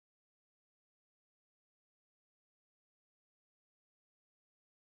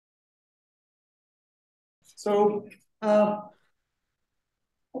So, thank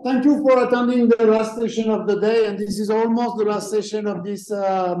you for attending the last session of the day, and this is almost the last session of this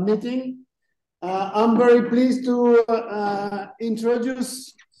meeting. I'm very pleased to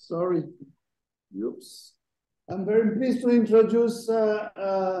introduce, sorry, oops. I'm very pleased to introduce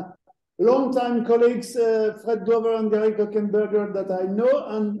longtime colleagues, Fred Glover and Gary Kochenberger that I know,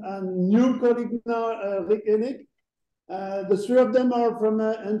 and new colleague now, Rick Hennig. The three of them are from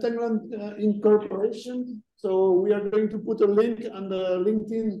Entanglement Incorporation. So we are going to put a link on the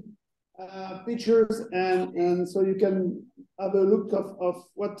LinkedIn pictures, and so you can have a look of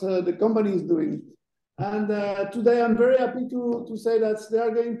what the company is doing. And today I'm very happy to say that they are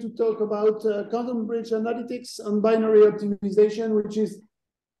going to talk about quantum bridge analytics and binary optimization, which is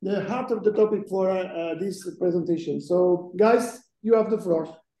the heart of the topic for this presentation. So guys, you have the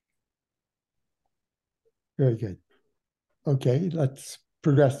floor. Very good. Okay, let's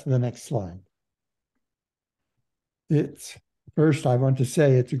progress to the next slide. First, I want to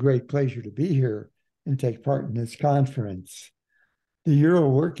say it's a great pleasure to be here and take part in this conference. The Euro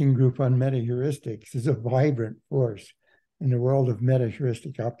Working Group on Meta-Heuristics is a vibrant force in the world of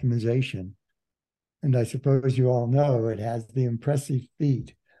meta-heuristic optimization. And I suppose you all know it has the impressive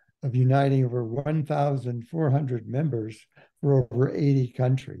feat of uniting over 1,400 members for over 80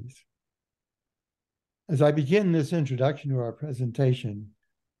 countries. As I begin this introduction to our presentation,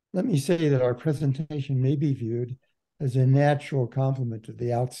 let me say that our presentation may be viewed as a natural complement to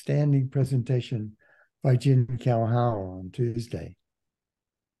the outstanding presentation by Jin-Kao Hao on Tuesday.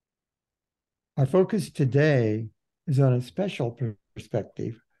 Our focus today is on a special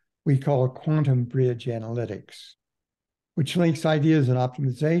perspective we call quantum bridge analytics, which links ideas in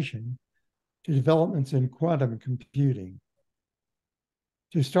optimization to developments in quantum computing.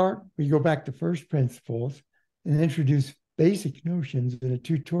 To start, we go back to first principles and introduce basic notions in a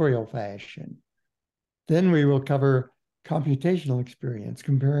tutorial fashion. Then we will cover computational experience,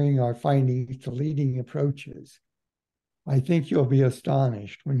 comparing our findings to leading approaches. I think you'll be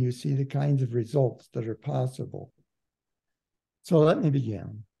astonished when you see the kinds of results that are possible. So let me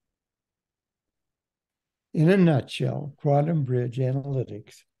begin. In a nutshell, quantum bridge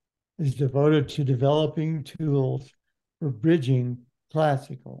analytics is devoted to developing tools for bridging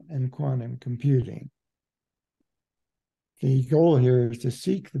classical and quantum computing. The goal here is to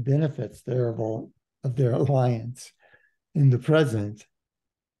seek the benefits of their alliance in the present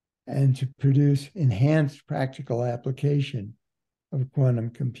and to produce enhanced practical application of quantum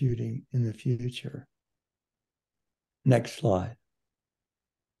computing in the future. Next slide.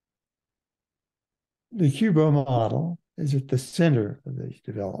 The QUBO model is at the center of these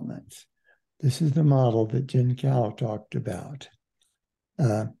developments. This is the model that Jin-Kao talked about.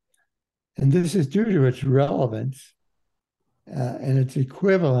 And this is due to its relevance and its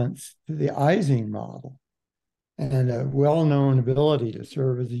equivalence to the Ising model and a well-known ability to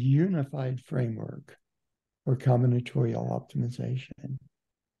serve as a unified framework for combinatorial optimization.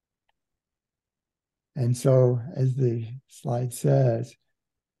 And so, as the slide says,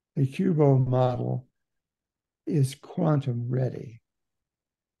 the QUBO model is quantum ready.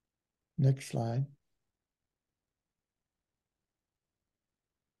 Next slide.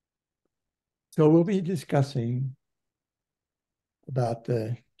 So we'll be discussing about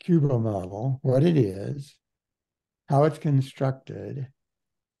the QUBO model, what it is, how it's constructed,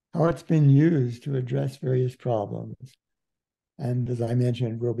 how it's been used to address various problems. And as I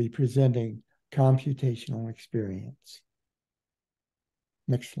mentioned, we'll be presenting computational experience.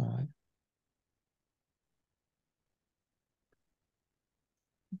 Next slide.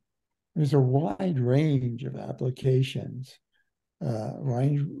 There's a wide range of applications,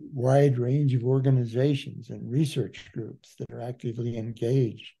 wide range of organizations and research groups that are actively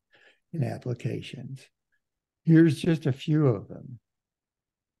engaged in applications. Here's just a few of them.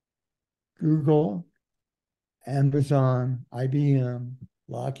 Google, Amazon, IBM,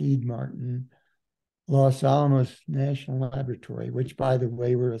 Lockheed Martin, Los Alamos National Laboratory, which, by the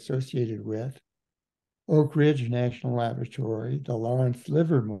way, we're associated with, Oak Ridge National Laboratory, the Lawrence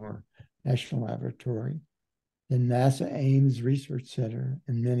Livermore National Laboratory, the NASA Ames Research Center,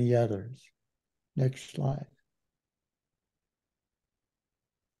 and many others. Next slide.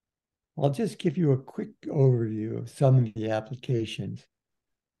 I'll just give you a quick overview of some of the applications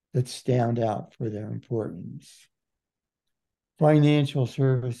that stand out for their importance. Financial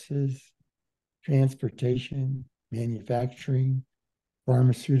services, transportation, manufacturing,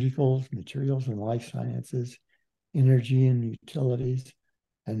 pharmaceuticals, materials and life sciences, energy and utilities,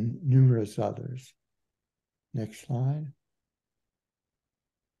 and numerous others. Next slide.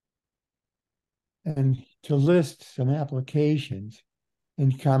 And to list some applications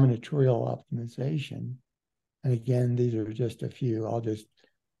in combinatorial optimization, And again, these are just a few. I'll just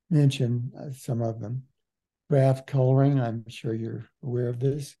mention some of them. Graph coloring, I'm sure you're aware of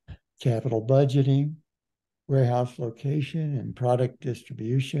this. Capital budgeting, warehouse location and product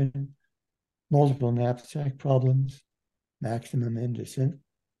distribution, multiple knapsack problems, maximum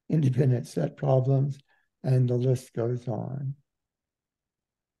independent set problems, and the list goes on.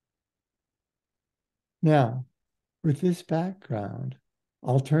 Now, with this background,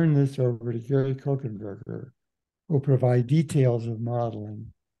 I'll turn this over to Gary Kochenberger, who will provide details of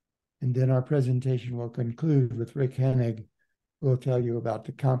modeling. And then our presentation will conclude with Rick Hennig, who will tell you about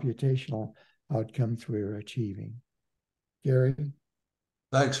the computational outcomes we are achieving. Gary?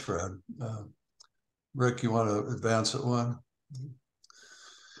 Thanks, Fred. Rick, you want to advance it one?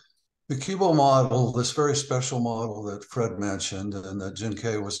 The QUBO model, this very special model that Fred mentioned and that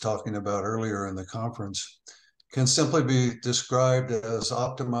Jin-Kei was talking about earlier in the conference, can simply be described as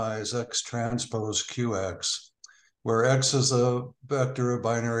optimized X transpose QX, where X is a vector of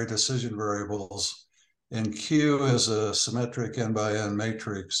binary decision variables and Q is a symmetric n by n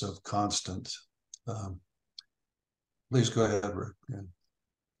matrix of constant. Please go ahead, Rick. Yeah.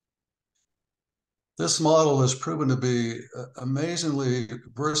 This model has proven to be amazingly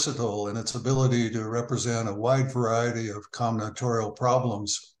versatile in its ability to represent a wide variety of combinatorial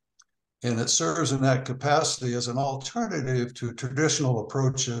problems. And it serves in that capacity as an alternative to traditional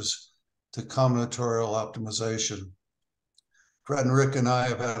approaches to combinatorial optimization. Fred and Rick and I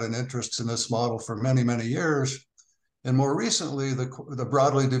have had an interest in this model for many, many years. And more recently, the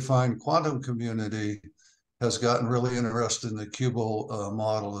broadly defined quantum community has gotten really interested in the QUBO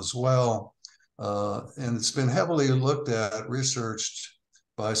model as well. And it's been heavily looked at, researched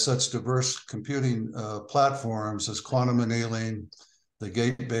by such diverse computing platforms as quantum annealing, the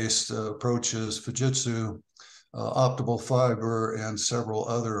gate-based approaches, Fujitsu, optical fiber, and several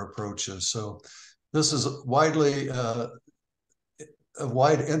other approaches. So this is widely of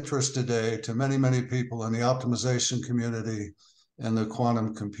wide interest today to many, many people in the optimization community and the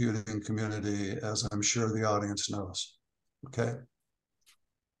quantum computing community, as I'm sure the audience knows. Okay.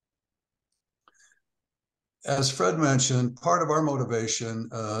 As Fred mentioned, part of our motivation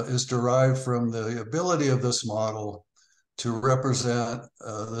is derived from the ability of this model to represent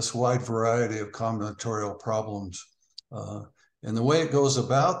this wide variety of combinatorial problems. And the way it goes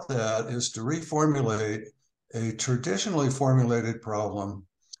about that is to reformulate a traditionally formulated problem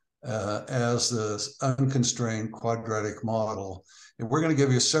as this unconstrained quadratic model. And we're going to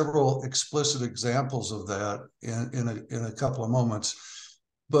give you several explicit examples of that in a couple of moments.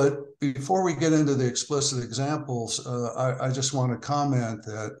 But before we get into the explicit examples, I just want to comment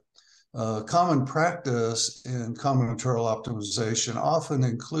that common practice in combinatorial optimization often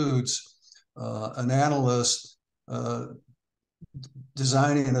includes an analyst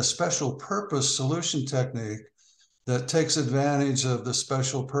designing a special purpose solution technique that takes advantage of the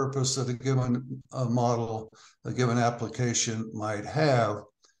special purpose that a given model, a given application might have.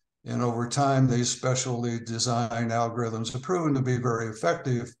 And over time, these specially designed algorithms have proven to be very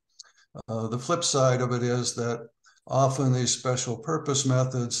effective. The flip side of it is that often these special purpose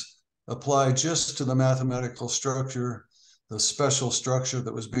methods apply just to the mathematical structure, the special structure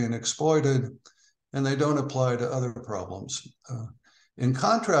that was being exploited, and they don't apply to other problems. In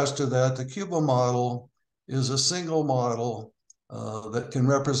contrast to that, the QUBO model is a single model that can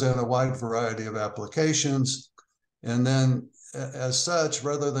represent a wide variety of applications. And then as such,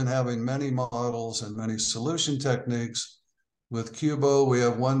 rather than having many models and many solution techniques, with QUBO, we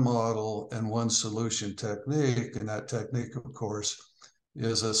have one model and one solution technique. And that technique, of course,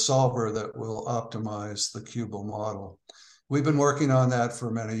 is a solver that will optimize the QUBO model. We've been working on that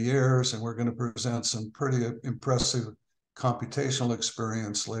for many years, and we're going to present some pretty impressive computational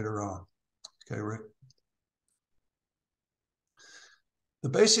experience later on. Okay, Rick? The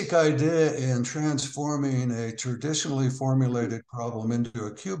basic idea in transforming a traditionally formulated problem into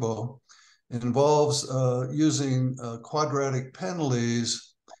a QUBO involves using quadratic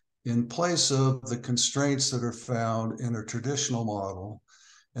penalties in place of the constraints that are found in a traditional model,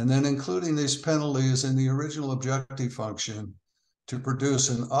 and then including these penalties in the original objective function to produce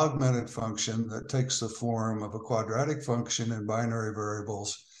an augmented function that takes the form of a quadratic function in binary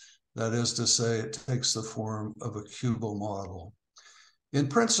variables. That is to say, it takes the form of a QUBO model. In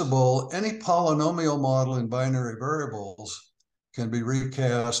principle, any polynomial model in binary variables can be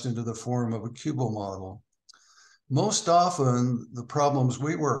recast into the form of a QUBO model. Most often, the problems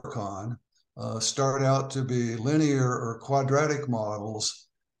we work on start out to be linear or quadratic models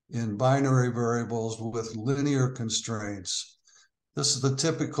in binary variables with linear constraints. This is the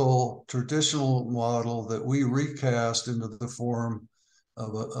typical traditional model that we recast into the form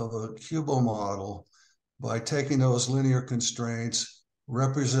of a QUBO model. by taking those linear constraints,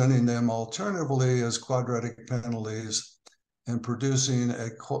 representing them alternatively as quadratic penalties, and producing a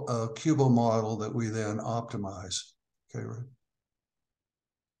cubal model that we then optimize. Okay, right.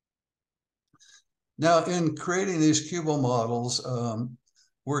 Now, in creating these cubal models,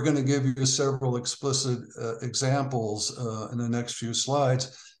 we're going to give you several explicit examples in the next few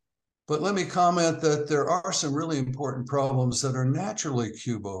slides. But let me comment that there are some really important problems that are naturally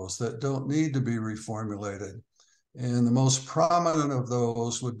cubals that don't need to be reformulated. And the most prominent of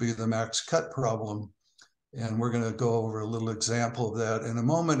those would be the max cut problem. And we're going to go over a little example of that in a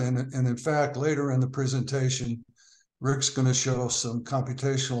moment. And in fact, later in the presentation, Rick's going to show some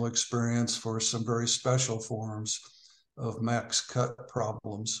computational experience for some very special forms of max cut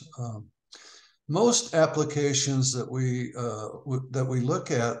problems. Most applications that we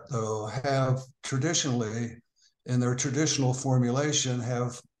look at, though, have traditionally, in their traditional formulation,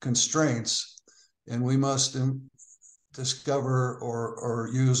 have constraints, and we must discover or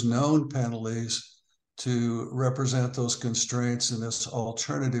use known penalties to represent those constraints in this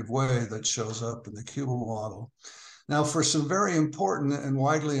alternative way that shows up in the cubal model. Now, for some very important and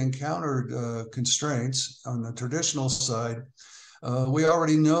widely encountered constraints on the traditional side, we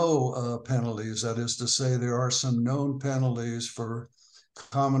already know penalties. That is to say, there are some known penalties for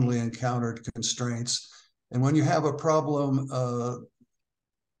commonly encountered constraints. And when you have a problem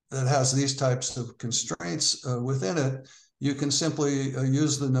that has these types of constraints within it, you can simply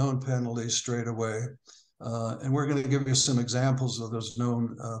use the known penalties straight away. And we're going to give you some examples of those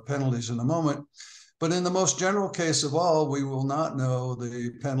known penalties in a moment. But in the most general case of all, we will not know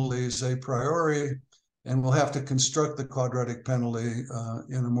the penalties a priori, and we'll have to construct the quadratic penalty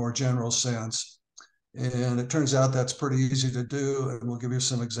in a more general sense. And it turns out that's pretty easy to do, and we'll give you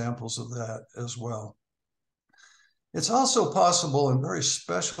some examples of that as well. It's also possible in very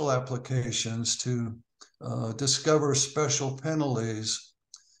special applications to discover special penalties,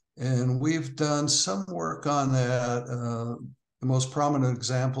 and we've done some work on that. The most prominent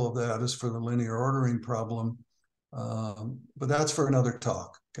example of that is for the linear ordering problem, but that's for another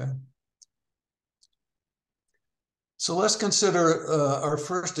talk, okay? So let's consider our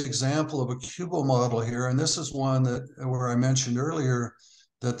first example of a cubal model here, and this is one where I mentioned earlier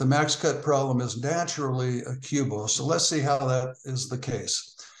that the max cut problem is naturally a cubal. So let's see how that is the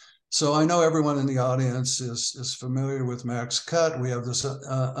case. So I know everyone in the audience is familiar with max cut. We have this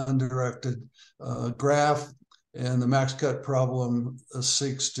undirected graph, and the max cut problem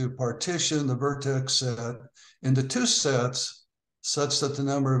seeks to partition the vertex set into two sets such that the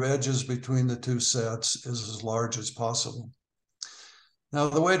number of edges between the two sets is as large as possible. Now,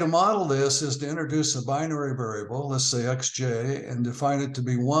 the way to model this is to introduce a binary variable, let's say xj, and define it to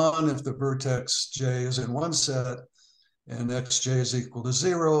be 1 if the vertex j is in one set, and xj is equal to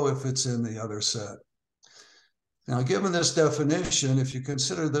 0 if it's in the other set. Now, given this definition, if you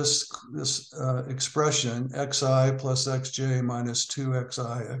consider this expression, xi plus xj minus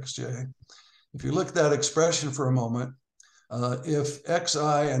 2xi xj, if you look at that expression for a moment, if xi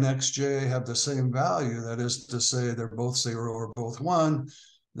and xj have the same value, that is to say they're both 0 or both 1,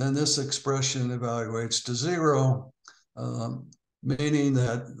 then this expression evaluates to 0, meaning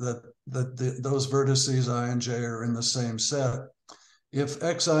that those vertices I and j are in the same set. If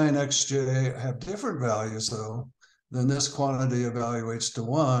xi and xj have different values, though, then this quantity evaluates to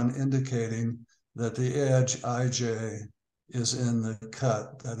 1, indicating that the edge ij is in the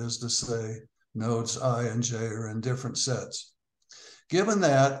cut. That is to say, nodes I and j are in different sets. Given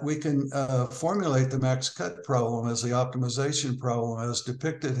that, we can formulate the max cut problem as the optimization problem as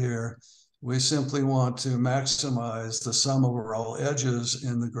depicted here. We simply want to maximize the sum over all edges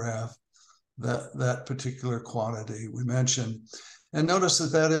in the graph, that particular quantity we mentioned. And notice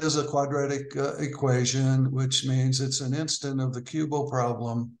that that is a quadratic equation, which means it's an instant of the cubal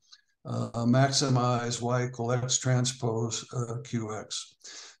problem, maximize y equal x transpose qx.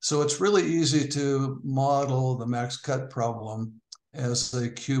 So it's really easy to model the max cut problem as a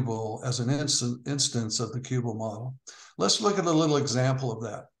cubal, as an instance of the cubal model. Let's look at a little example of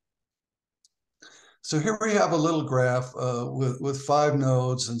that. So here we have a little graph with 5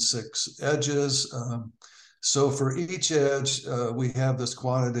 nodes and 6 edges. So for each edge, we have this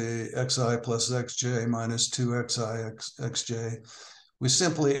quantity xi plus xj minus 2xi xj. We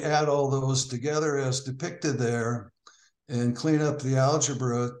simply add all those together as depicted there and clean up the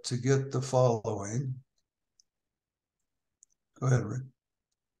algebra to get the following. Go ahead, Rick.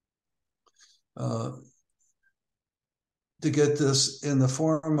 To get this in the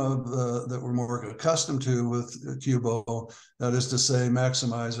form of that we're more accustomed to with cubal, that is to say,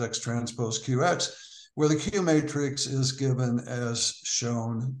 maximize x transpose qx, where the Q matrix is given as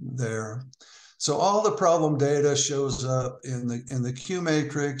shown there. So all the problem data shows up in the Q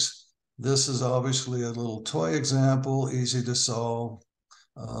matrix. This is obviously a little toy example, easy to solve.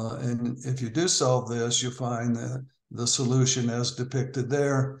 And if you do solve this, you find that the solution as depicted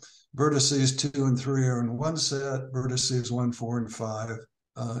there. Vertices 2 and 3 are in one set, vertices 1, 4, and 5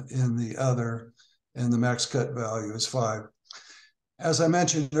 in the other, and the max cut value is 5. As I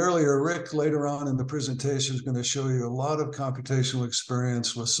mentioned earlier, Rick later on in the presentation is going to show you a lot of computational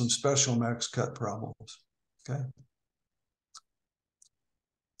experience with some special max cut problems. Okay.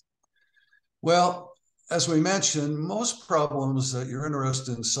 Well, as we mentioned, most problems that you're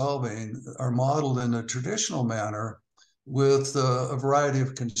interested in solving are modeled in a traditional manner with a variety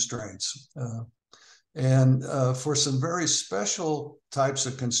of constraints. For some very special types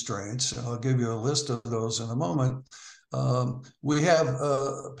of constraints, and I'll give you a list of those in a moment, we have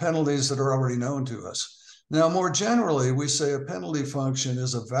penalties that are already known to us. Now, more generally, we say a penalty function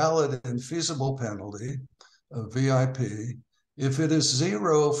is a valid and feasible penalty, a VIP, if it is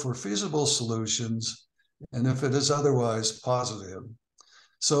 0 for feasible solutions, and if it is otherwise positive.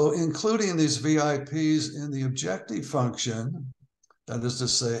 So including these VIPs in the objective function, that is to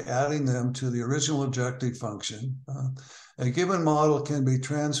say, adding them to the original objective function, a given model can be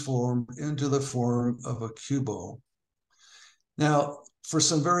transformed into the form of a cubo. Now, for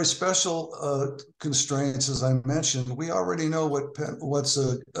some very special constraints, as I mentioned, we already know what's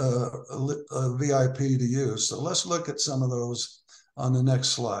a VIP to use. So let's look at some of those on the next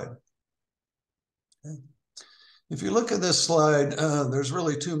slide. Okay. If you look at this slide, there's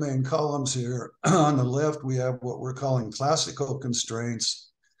really two main columns here. On the left, we have what we're calling classical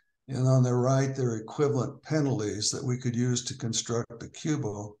constraints. And on the right, they're equivalent penalties that we could use to construct a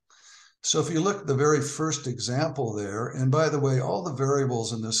cubo. So if you look at the very first example there, and by the way, all the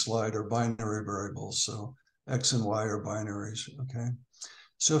variables in this slide are binary variables. So X and Y are binaries, okay?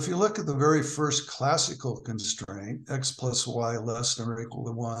 So if you look at the very first classical constraint, X plus Y less than or equal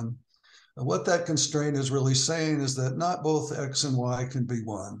to 1, what that constraint is really saying is that not both X and Y can be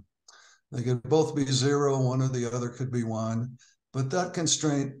 1. They could both be 0, one or the other could be 1, but that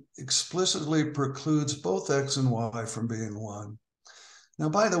constraint explicitly precludes both X and Y from being 1. Now,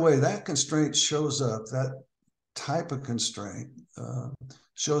 by the way, that constraint shows up, that type of constraint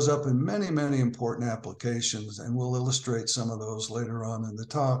shows up in many, many important applications, and we'll illustrate some of those later on in the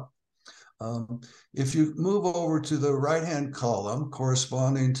talk. If you move over to the right-hand column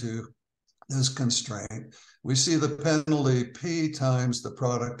corresponding to this constraint, we see the penalty P times the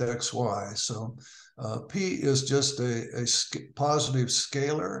product XY. So P is just a positive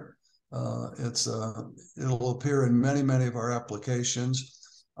scalar. It'll appear in many, many of our applications.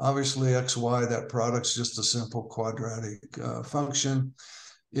 Obviously, XY, that product's just a simple quadratic function.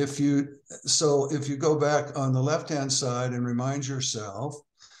 If you go back on the left-hand side and remind yourself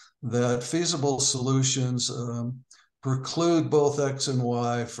that feasible solutions preclude both X and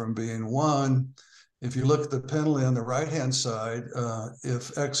Y from being 1. If you look at the penalty on the right-hand side,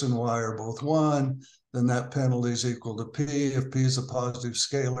 if X and Y are both 1, then that penalty is equal to P. If P is a positive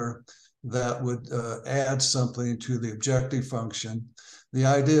scalar, that would add something to the objective function. The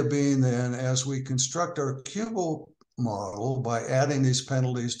idea being then, as we construct our cubo model by adding these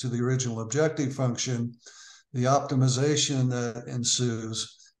penalties to the original objective function, the optimization that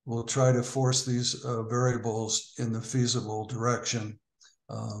ensues will try to force these variables in the feasible direction,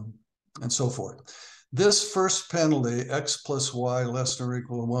 and so forth. This first penalty, X plus Y less than or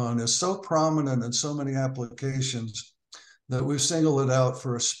equal to 1, is so prominent in so many applications that we've singled it out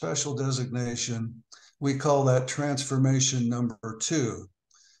for a special designation. We call that transformation number 2.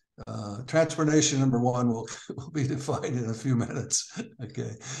 Transformation number 1 will be defined in a few minutes.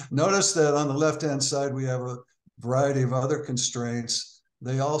 Okay. Notice that on the left-hand side, we have a variety of other constraints.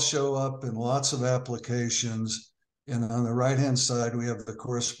 They all show up in lots of applications. And on the right-hand side, we have the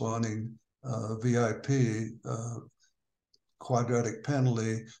corresponding VIP, quadratic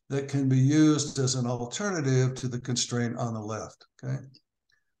penalty, that can be used as an alternative to the constraint on the left, okay?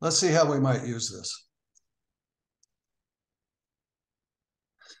 Let's see how we might use this.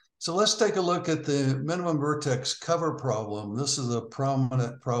 So let's take a look at the minimum vertex cover problem. This is a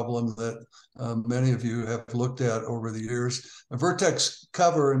prominent problem that many of you have looked at over the years. A vertex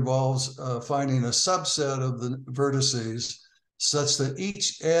cover involves finding a subset of the vertices such that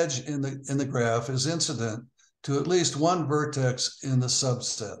each edge in the graph is incident to at least one vertex in the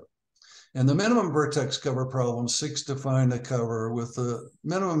subset. And the minimum vertex cover problem seeks to find a cover with the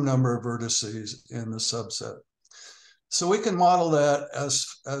minimum number of vertices in the subset. So we can model that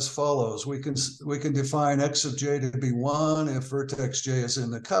as follows. We can define X of J to be 1 if vertex J is in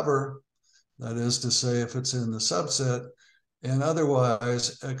the cover, that is to say, if it's in the subset. and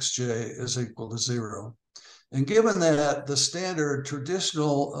otherwise xj is equal to 0. And given that, the standard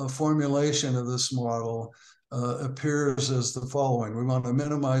traditional formulation of this model appears as the following. We want to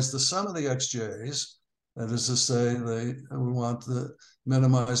minimize the sum of the xj's. That is to say, we want to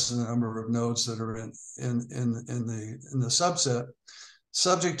minimize the number of nodes that are in the subset,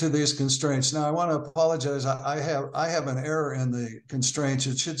 subject to these constraints. Now, I want to apologize. I have an error in the constraints.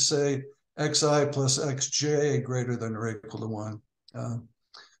 It should say xi plus xj greater than or equal to 1.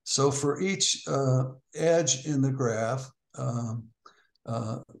 So for each edge in the graph,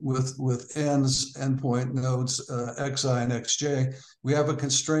 with endpoint nodes xi and xj, we have a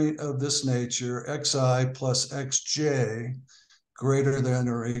constraint of this nature: xi plus xj greater than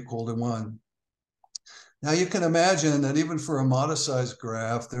or equal to 1. Now you can imagine that even for a modest-sized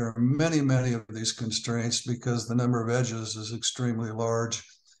graph, there are many, many of these constraints because the number of edges is extremely large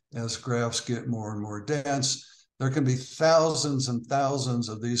as graphs get more and more dense. There can be thousands and thousands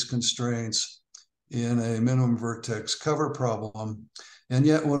of these constraints in a minimum vertex cover problem. And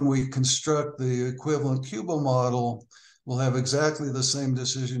yet when we construct the equivalent Kubo model, we'll have exactly the same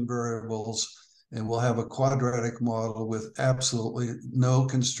decision variables, and we'll have a quadratic model with absolutely no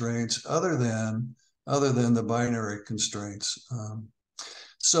constraints other than the binary constraints.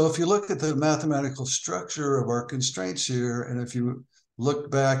 So if you look at the mathematical structure of our constraints here, and if you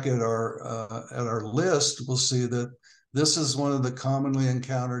look back at our list, we'll see that this is one of the commonly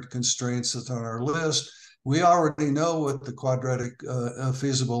encountered constraints that's on our list. We already know what the quadratic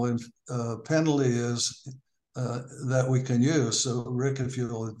feasible penalty is that we can use. So Rick, if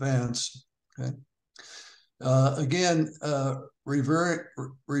you'll advance, okay. Again,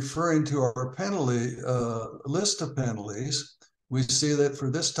 referring to our penalty list of penalties, we see that for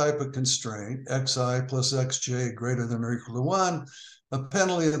this type of constraint, xi plus xj greater than or equal to 1, a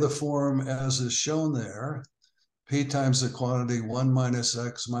penalty of the form as is shown there, p times the quantity 1 minus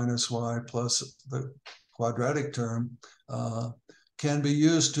x minus y plus the quadratic term, can be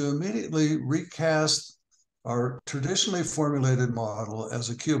used to immediately recast our traditionally formulated model as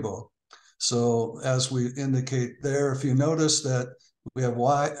a Kubo. So as we indicate there, if you notice that we have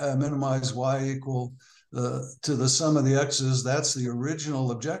y minimize y equal to the sum of the x's, that's the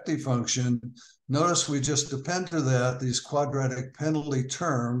original objective function. Notice we just append to that these quadratic penalty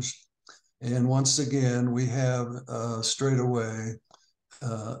terms. And once again, we have straight away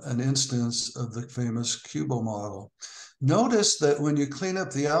an instance of the famous Kubo model. Notice that when you clean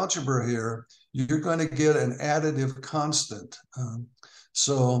up the algebra here, you're going to get an additive constant.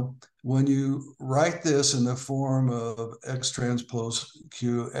 So when you write this in the form of x transpose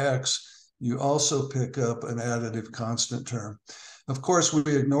qx, you also pick up an additive constant term. Of course, we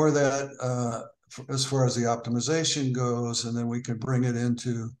ignore that as far as the optimization goes, and then we can bring it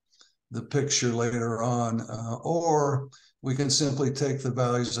into the picture later on, or we can simply take the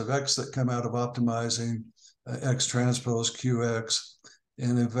values of x that come out of optimizing x transpose qx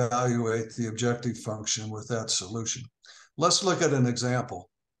and evaluate the objective function with that solution. Let's look at an example.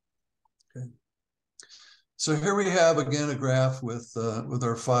 Okay. So here we have again a graph with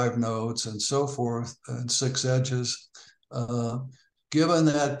our 5 nodes and so forth and 6 edges. Given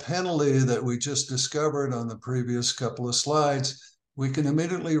that penalty that we just discovered on the previous couple of slides, we can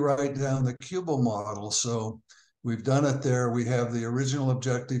immediately write down the Kubo model. So we've done it there. We have the original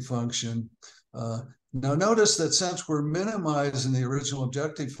objective function. Now notice that since we're minimizing the original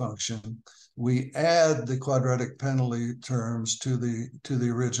objective function, we add the quadratic penalty terms to the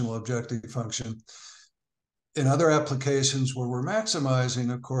original objective function. In other applications where we're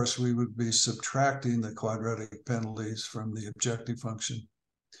maximizing, of course, we would be subtracting the quadratic penalties from the objective function.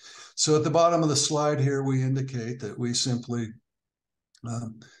 So at the bottom of the slide here, we indicate that we simply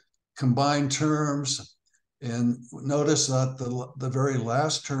combine terms, and notice that the very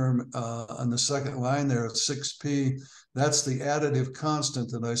last term on the second line there, 6p, that's the additive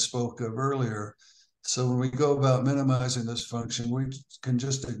constant that I spoke of earlier. So when we go about minimizing this function, we can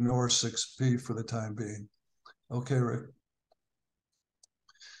just ignore 6p for the time being. Okay, Rick.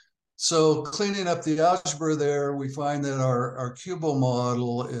 So cleaning up the algebra there, we find that our Kubo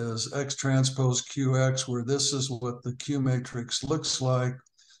model is x transpose qx, where this is what the Q matrix looks like.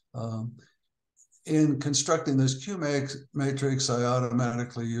 In constructing this Q matrix, I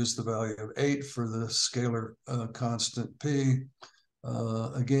automatically use the value of 8 for the scalar constant p.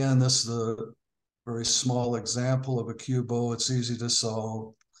 Again, this is a very small example of a Kubo. It's easy to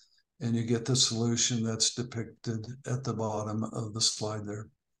solve, and you get the solution that's depicted at the bottom of the slide there.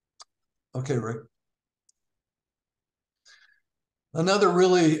 Okay, Rick. Another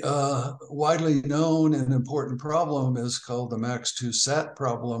really widely known and important problem is called the max2 sat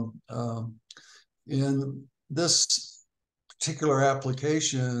problem. In this particular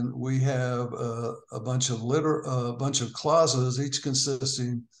application, we have a bunch of clauses, each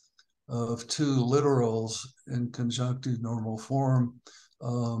consisting of two literals in conjunctive normal form.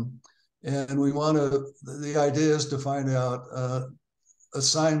 And we want to, the idea is to find out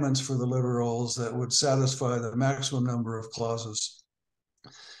assignments for the literals that would satisfy the maximum number of clauses.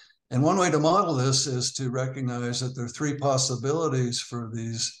 And one way to model this is to recognize that there are three possibilities for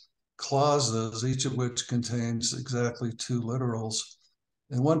these clauses, each of which contains exactly two literals.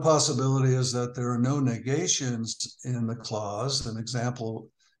 And one possibility is that there are no negations in the clause. An example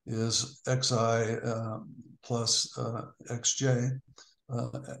is xi plus xj,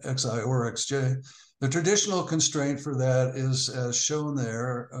 xi or xj. The traditional constraint for that is as shown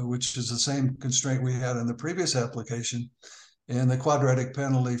there, which is the same constraint we had in the previous application. And the quadratic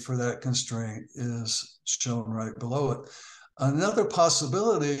penalty for that constraint is shown right below it. Another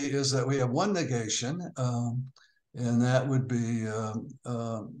possibility is that we have one negation, and that would be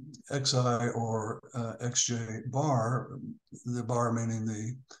xi or xj bar, the bar meaning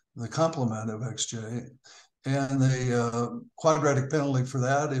the complement of xj. And the quadratic penalty for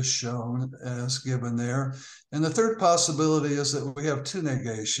that is shown as given there. And the third possibility is that we have two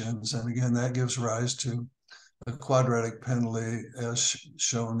negations. And again, that gives rise to a quadratic penalty as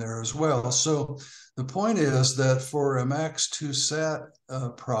shown there as well. So the point is that for a max2 sat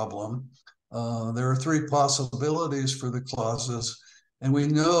problem, there are three possibilities for the clauses. And we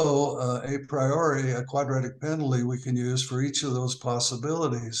know a priori a quadratic penalty we can use for each of those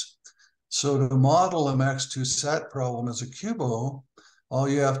possibilities. So to model a max2 sat problem as a cubo, all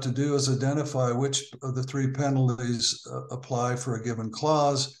you have to do is identify which of the three penalties apply for a given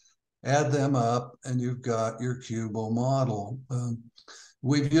clause, add them up, and you've got your cubo model.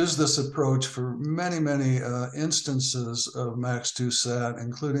 We've used this approach for many, many instances of max2 sat,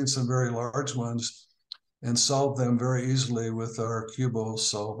 including some very large ones, and solved them very easily with our cubo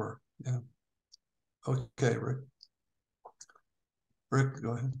solver. Yeah. Okay, Rick. Rick,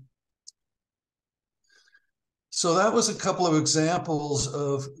 go ahead. So that was a couple of examples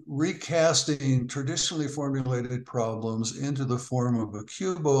of recasting traditionally formulated problems into the form of a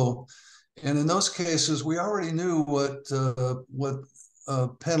cubo. And in those cases, we already knew what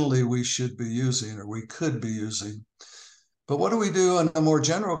penalty we should be using or we could be using. But what do we do in a more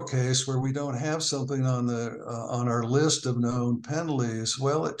general case where we don't have something on our list of known penalties?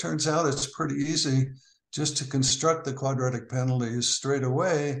 Well, it turns out it's pretty easy just to construct the quadratic penalties straight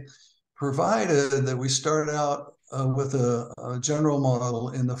away, provided that we start out with a general model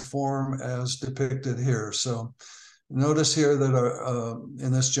in the form as depicted here. So notice here that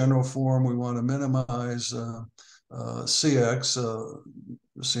in this general form, we want to minimize Cx.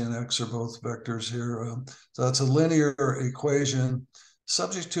 C and x are both vectors here. So that's a linear equation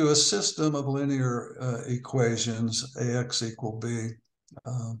subject to a system of linear equations, ax equal b.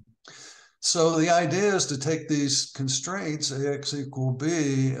 So the idea is to take these constraints, ax equal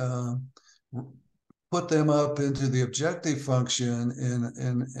b, put them up into the objective function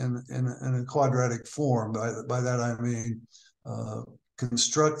in a quadratic form. By that I mean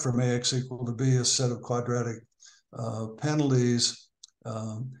construct from ax equal to b a set of quadratic penalties.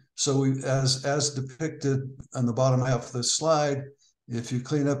 So we, as depicted on the bottom half of this slide, if you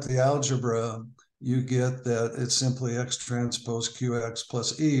clean up the algebra, you get that it's simply x transpose qx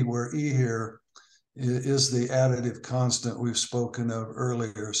plus e, where e here is the additive constant we've spoken of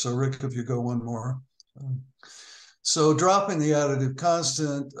earlier. So Rick, if you go one more. So dropping the additive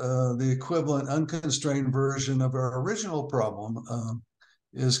constant, the equivalent unconstrained version of our original problem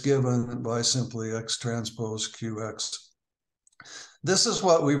is given by simply x transpose qx. This is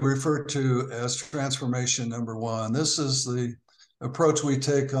what we refer to as transformation number one. This is the approach we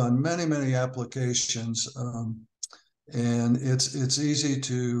take on many, many applications, and it's easy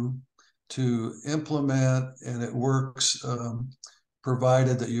to implement, and it works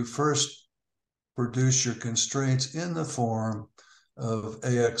provided that you first produce your constraints in the form of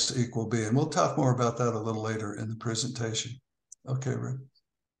ax equal b. And we'll talk more about that a little later in the presentation. Okay, Rick.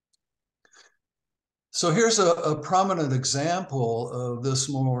 So here's a prominent example of this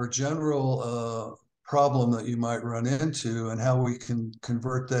more general problem that you might run into and how we can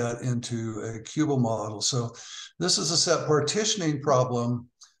convert that into a cubo model. So this is a set partitioning problem,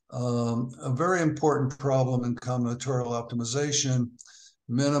 a very important problem in combinatorial optimization.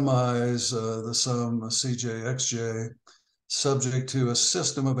 Minimize the sum Cj Xj subject to a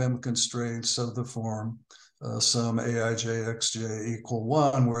system of M constraints of the form sum Aij Xj equal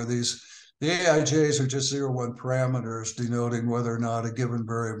 1, where the Aij's are just 0, 1 parameters denoting whether or not a given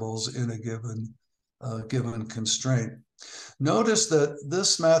variable is in a given constraint. Notice that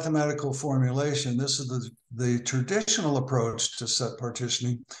this mathematical formulation, this is the traditional approach to set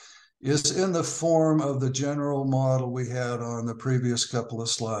partitioning, is in the form of the general model we had on the previous couple of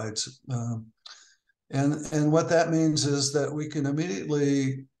slides. And what that means is that we can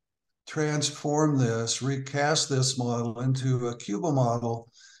immediately transform this, recast this model into a cubo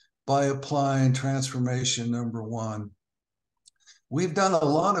model by applying transformation number 1. We've done a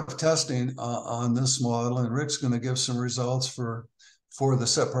lot of testing on this model, and Rick's going to give some results for the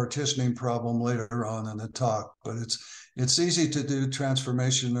set partitioning problem later on in the talk. But it's easy to do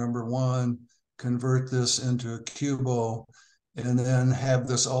transformation number 1, convert this into a cubo, and then have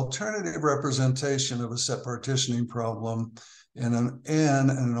this alternative representation of a set partitioning problem and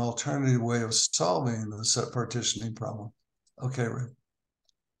an alternative way of solving the set partitioning problem. Okay, Rick.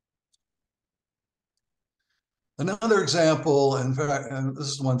 Another example, in fact, and this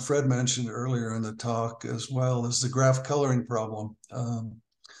is one Fred mentioned earlier in the talk as well, is the graph coloring problem.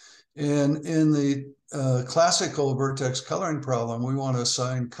 And in the classical vertex coloring problem, we want to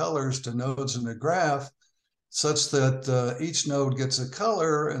assign colors to nodes in the graph such that each node gets a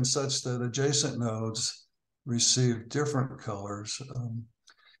color and such that adjacent nodes receive different colors.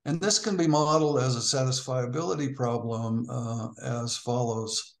 And this can be modeled as a satisfiability problem as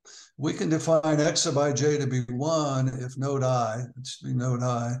follows. We can define x sub ij to be 1 if node I, it should be node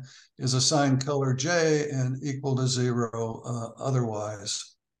I, is assigned color j and equal to 0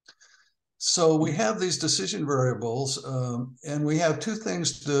 otherwise. So we have these decision variables, and we have two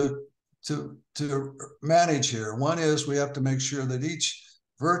things to manage here. One is we have to make sure that each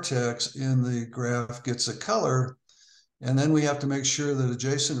vertex in the graph gets a color, and then we have to make sure that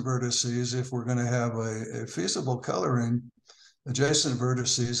adjacent vertices, if we're going to have a feasible coloring, adjacent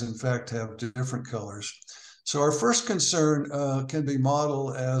vertices, in fact, have different colors. So our first concern can be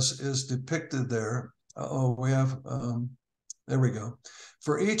modeled as is depicted there. We have, there we go.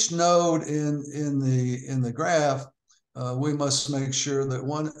 For each node in the graph, we must make sure that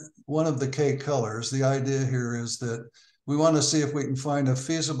one of the K colors, the idea here is that we want to see if we can find a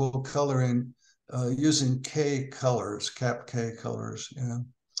feasible coloring using K colors, cap K colors. Yeah.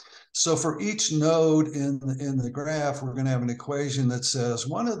 So for each node in the graph, we're going to have an equation that says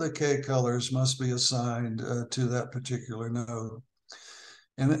one of the K colors must be assigned to that particular node.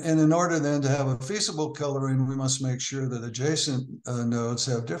 And in order then to have a feasible coloring, we must make sure that adjacent nodes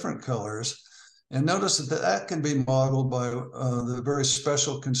have different colors. And notice that can be modeled by the very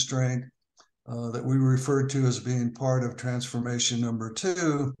special constraint that we referred to as being part of transformation number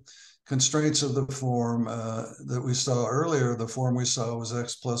 2. Constraints of the form that we saw earlier, the form we saw was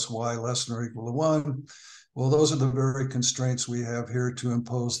x plus y less than or equal to 1. Well, those are the very constraints we have here to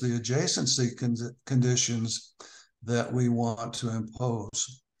impose the adjacency conditions that we want to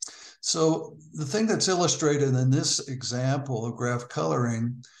impose. So the thing that's illustrated in this example of graph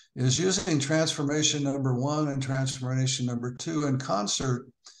coloring is using transformation number 1 and transformation number 2 in concert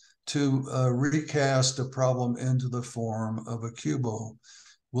to recast a problem into the form of a cubo.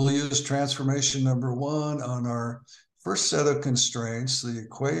 We'll use transformation number 1 on our first set of constraints, the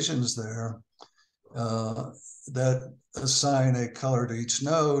equations there, that assign a color to each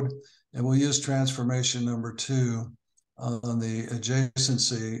node, and we'll use transformation number 2 on the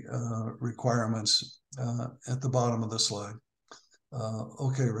adjacency requirements at the bottom of the slide.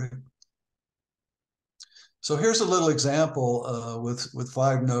 Okay, Rick. So here's a little example with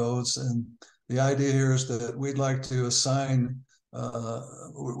 5 nodes, and the idea here is that we'd like to assign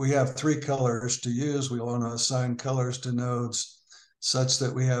we have 3 colors to use. We want to assign colors to nodes such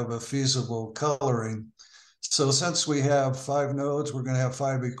that we have a feasible coloring. So since we have 5 nodes, we're going to have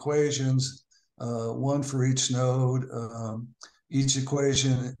 5 equations, 1 for each node. Each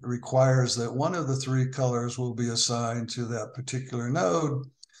equation requires that one of the 3 colors will be assigned to that particular node.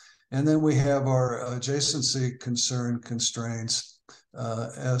 And then we have our adjacency constraints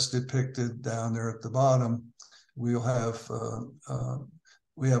as depicted down there at the bottom. We'll have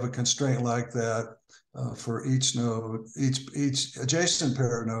we have a constraint like that for each node, each adjacent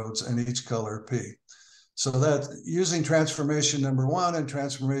pair of nodes, and each color P. So that using transformation number 1 and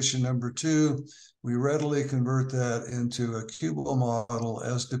transformation number 2, we readily convert that into a cubo model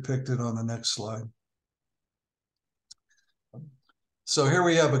as depicted on the next slide. So here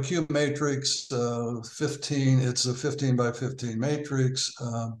we have a cube matrix, 15. It's a 15 by 15 matrix.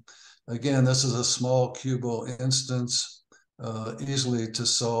 Again, this is a small cubo instance, easily to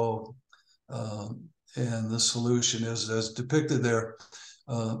solve, and the solution is as depicted there.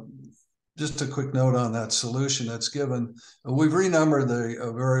 Just a quick note on that solution that's given. We've renumbered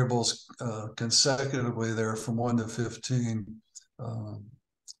the variables consecutively there from 1 to 15.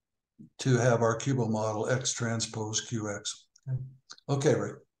 to have our cubo model X transpose QX. Okay,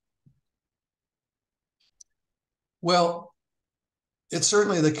 Rick. Well, it's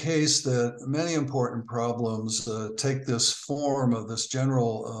certainly the case that many important problems take this form of this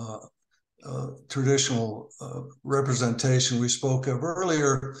general traditional representation we spoke of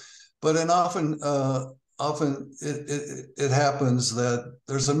earlier, but often it happens that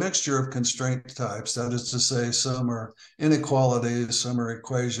there's a mixture of constraint types. That is to say, some are inequalities, some are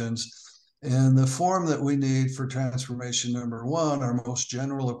equations. And the form that we need for transformation number one, our most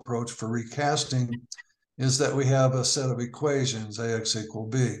general approach for recasting, is that we have a set of equations, AX equal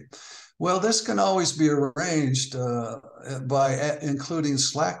B. Well, this can always be arranged by including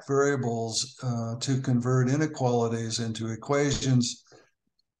slack variables to convert inequalities into equations.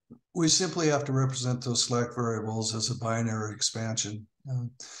 We simply have to represent those slack variables as a binary expansion.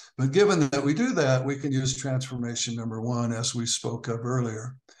 But given that we do that, we can use transformation number one, as we spoke of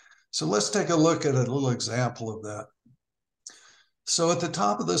earlier. So let's take a look at a little example of that. So at the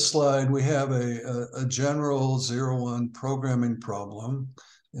top of this slide, we have a general 0-1 programming problem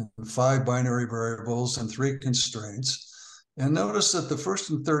in 5 binary variables and 3 constraints. And notice that the first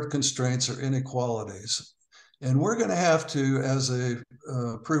and third constraints are inequalities. And we're going to have to, as a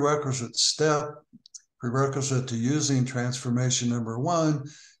prerequisite to using transformation number one,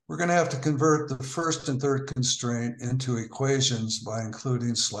 we're going to have to convert the first and third constraint into equations by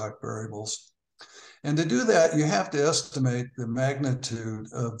including slack variables. And to do that, you have to estimate the magnitude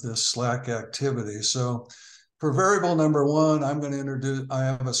of this slack activity. So for variable number one, I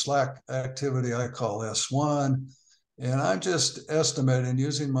have a slack activity I call S1, and I'm just estimating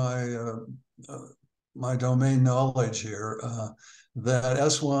using my domain knowledge here that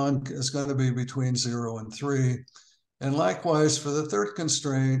S1 is going to be between 0 and 3. And likewise, for the third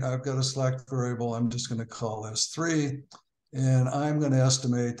constraint, I've got a slack variable I'm just going to call S3. And I'm going to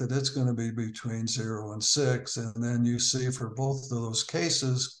estimate that it's going to be between 0 and 6. And then you see for both of those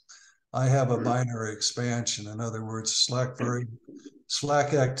cases, I have a binary expansion. In other words,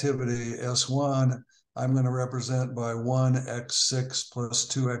 slack activity S1, I'm going to represent by 1x6 plus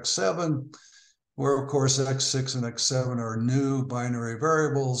 2x7, where of course x6 and x7 are new binary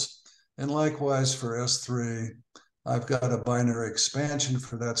variables. And likewise for S3, I've got a binary expansion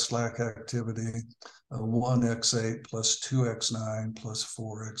for that slack activity, 1x8 plus 2x9 plus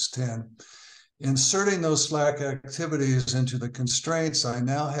 4x10. Inserting those slack activities into the constraints, I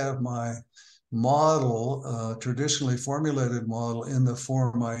now have my model, traditionally formulated model, in the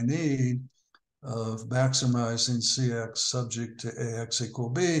form I need of maximizing CX subject to AX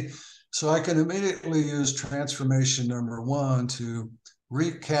equal B. So I can immediately use transformation number one to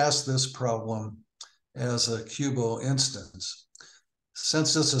recast this problem as a cubo instance.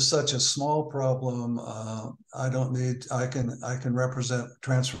 Since this is such a small problem, I can represent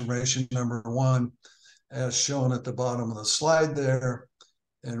transformation number one as shown at the bottom of the slide there.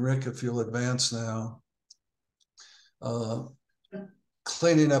 And Rick, if you'll advance now.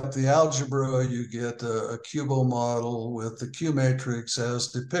 Cleaning up the algebra, you get a cubo model with the Q matrix as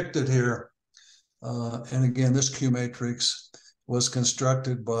depicted here. And again, this Q matrix was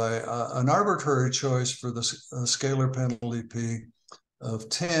constructed by an arbitrary choice for the scalar penalty P of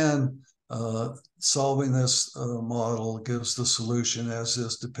 10. Solving this model gives the solution as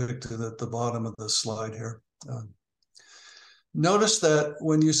is depicted at the bottom of the slide here. Notice that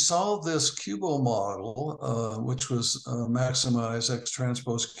when you solve this cubo model, which was maximize X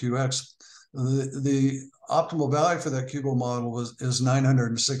transpose QX, the optimal value for that cubo model is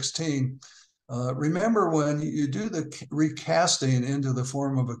 916. Remember, when you do the recasting into the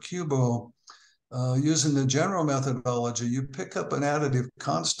form of a cubo, using the general methodology, you pick up an additive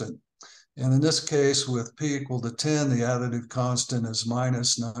constant. And in this case, with P equal to 10, the additive constant is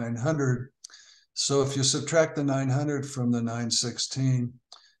minus 900. So if you subtract the 900 from the 916,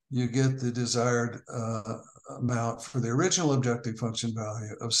 you get the desired amount for the original objective function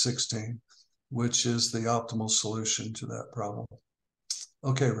value of 16, which is the optimal solution to that problem.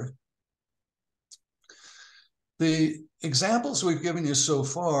 Okay, Rick. The examples we've given you so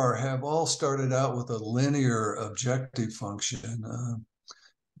far have all started out with a linear objective function,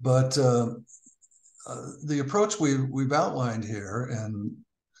 but the approach we've outlined here and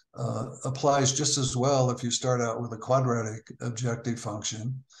applies just as well if you start out with a quadratic objective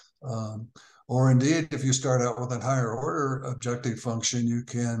function, or indeed if you start out with a higher order objective function, you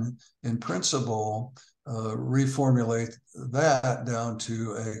can, in principle, reformulate that down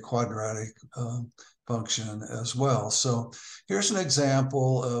to a quadratic function as well. So here's an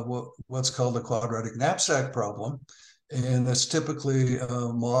example of what's called a quadratic knapsack problem. And it's typically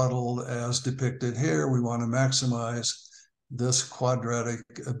modeled as depicted here. We want to maximize this quadratic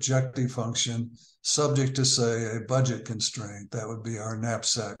objective function subject to, say, a budget constraint. That would be our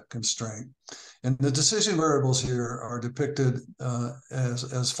knapsack constraint. And the decision variables here are depicted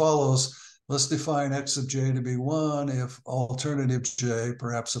as follows. Let's define x of j to be 1 if alternative j,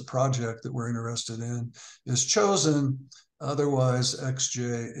 perhaps a project that we're interested in, is chosen. Otherwise, xj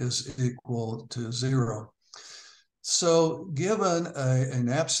is equal to 0. So given a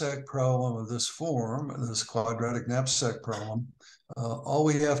knapsack problem of this form, this quadratic knapsack problem, all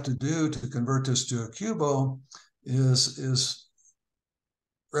we have to do to convert this to a cubo is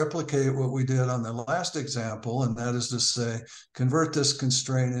replicate what we did on the last example, and that is to say, convert this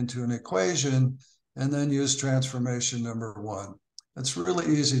constraint into an equation and then use transformation number 1. That's really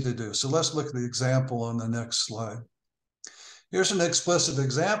easy to do. So let's look at the example on the next slide. Here's an explicit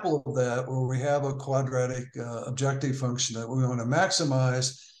example of that, where we have a quadratic objective function that we want to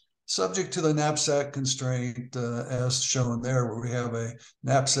maximize, subject to the knapsack constraint as shown there, where we have a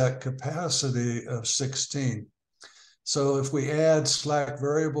knapsack capacity of 16. So if we add slack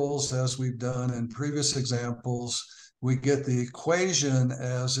variables, as we've done in previous examples, we get the equation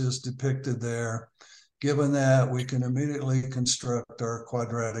as is depicted there. Given that, we can immediately construct our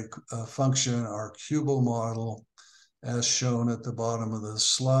quadratic function, our cubal model, as shown at the bottom of the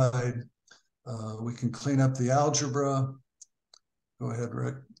slide. We can clean up the algebra. Go ahead,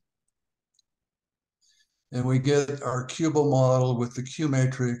 Rick. And we get our cubal model with the Q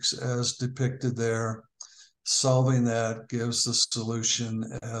matrix as depicted there. Solving that gives the solution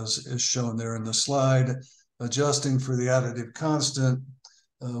as is shown there in the slide. Adjusting for the additive constant,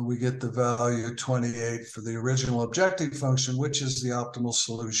 we get the value 28 for the original objective function, which is the optimal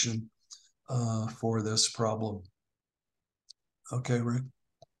solution for this problem. Okay, Rick.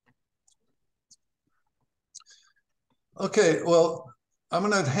 Okay, well, I'm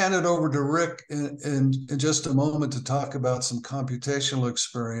going to hand it over to Rick in just a moment to talk about some computational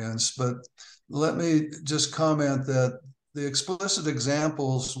experience, but let me just comment that the explicit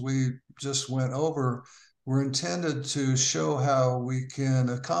examples we just went over were intended to show how we can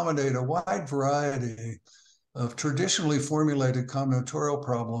accommodate a wide variety of traditionally formulated combinatorial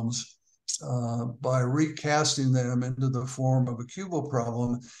problems by recasting them into the form of a cubal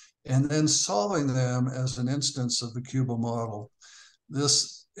problem and then solving them as an instance of the cubal model.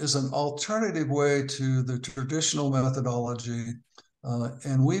 This is an alternative way to the traditional methodology,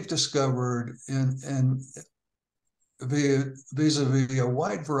 and we've discovered vis-a-vis a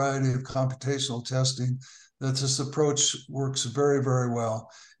wide variety of computational testing that this approach works very, very well.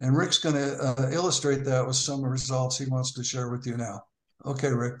 And Rick's going to illustrate that with some results he wants to share with you now. Okay,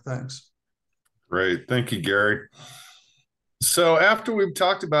 Rick, thanks. Great. Thank you, Gary. So after we've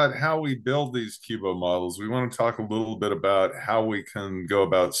talked about how we build these cubo models, we want to talk a little bit about how we can go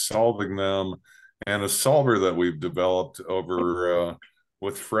about solving them, and a solver that we've developed over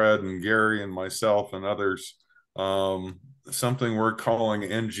with Fred and Gary and myself and others, something we're calling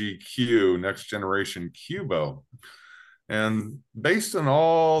NGQ, Next Generation Cubo. And based on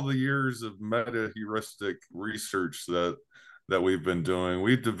all the years of meta-heuristic research that we've been doing,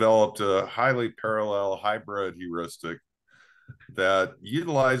 we've developed a highly parallel hybrid heuristic that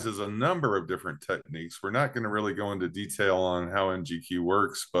utilizes a number of different techniques. We're not going to really go into detail on how NGQ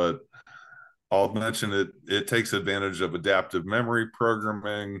works, but I'll mention it takes advantage of adaptive memory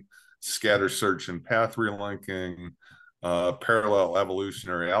programming, scatter search and path relinking, parallel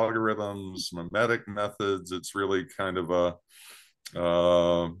evolutionary algorithms, mimetic methods. It's really kind of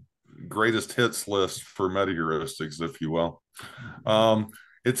a greatest hits list for meta-heuristics, if you will.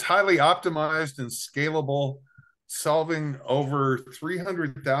 It's highly optimized and scalable, solving over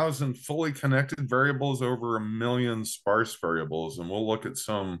 300,000 fully connected variables over 1 million sparse variables. And we'll look at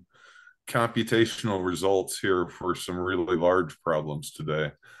some computational results here for some really large problems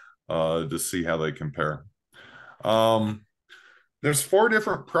today to see how they compare. There's 4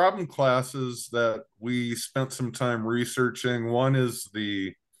 different problem classes that we spent some time researching. One is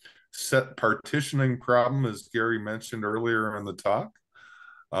the set partitioning problem, as Gary mentioned earlier in the talk.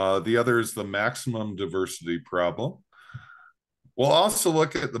 The other is the maximum diversity problem. We'll also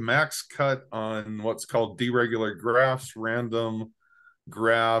look at the max cut on what's called deregular graphs, random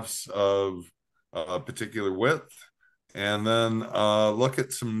graphs of a particular width, and then look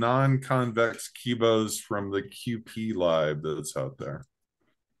at some non-convex cubos from the QP lib that's out there.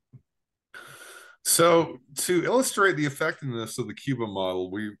 So to illustrate the effectiveness of the cubo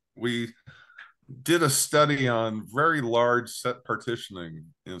model, we did a study on very large set partitioning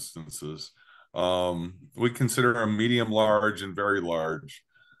instances. We consider them medium large and very large,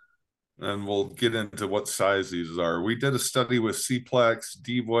 and we'll get into what size these are. We did a study with CPlex,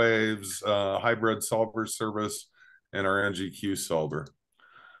 D-Waves, Hybrid Solver Service, in our NGQ solver.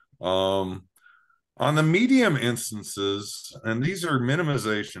 On the medium instances, and these are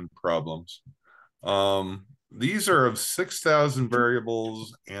minimization problems, these are of 6,000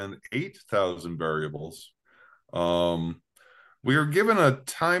 variables and 8,000 variables. We were given a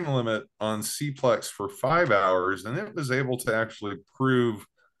time limit on CPLEX for 5 hours, and it was able to actually prove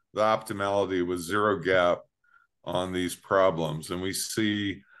the optimality with zero gap on these problems. And we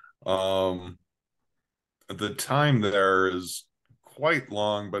see the time there is quite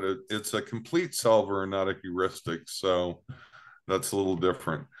long, but it's a complete solver and not a heuristic. So that's a little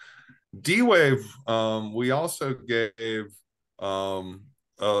different. D-Wave, we also gave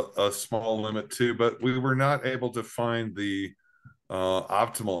a small limit to, but we were not able to find the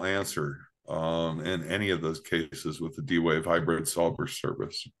optimal answer in any of those cases with the D-Wave hybrid solver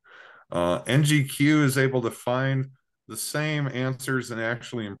service. NGQ is able to find the same answers and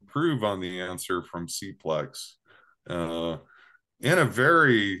actually improve on the answer from CPLEX in a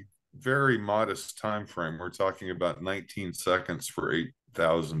very, very modest time frame. We're talking about 19 seconds for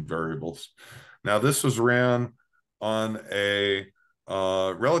 8,000 variables. Now, this was ran on a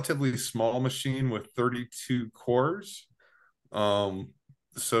relatively small machine with 32 cores.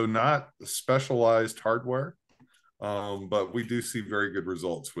 So not specialized hardware, but we do see very good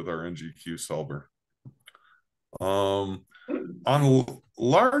results with our NGQ solver. On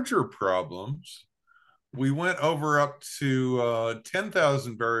larger problems, we went over up to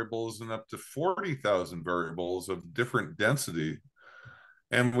 10,000 variables and up to 40,000 variables of different density.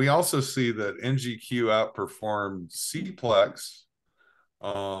 And we also see that NGQ outperformed CPLEX,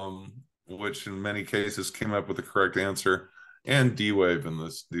 which in many cases came up with the correct answer, and D-Wave in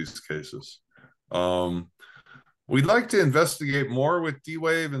these cases. We'd like to investigate more with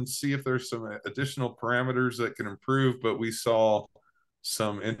D-Wave and see if there's some additional parameters that can improve, but we saw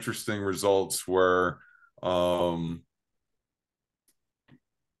some interesting results where the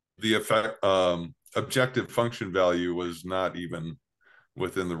objective function value was not even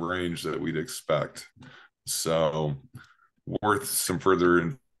within the range that we'd expect. So worth some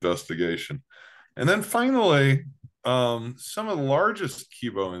further investigation. And then finally, some of the largest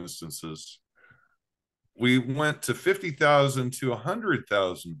QUBO instances, we went to 50,000 to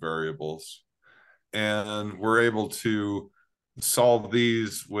 100,000 variables, and we're able to solve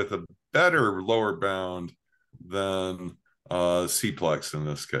these with a better lower bound than CPLEX in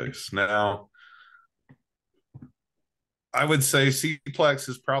this case. Now, I would say CPLEX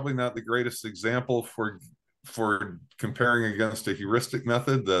is probably not the greatest example for comparing against a heuristic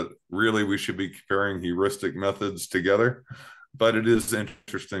method, that really we should be comparing heuristic methods together. But it is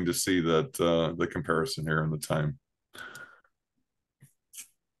interesting to see that the comparison here in the time.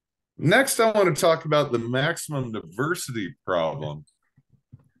 Next, I want to talk about the maximum diversity problem.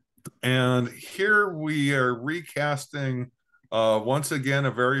 And here we are recasting, once again,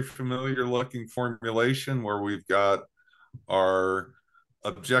 a very familiar looking formulation where we've got our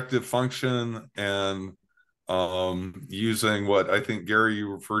objective function and using what I think, Gary,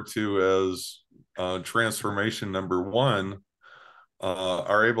 you referred to as transformation number 1,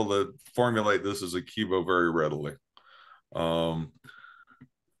 are able to formulate this as a QUBO very readily.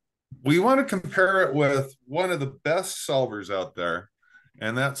 We want to compare it with one of the best solvers out there,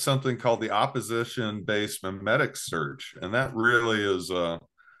 and that's something called the opposition-based mimetic search. And that really is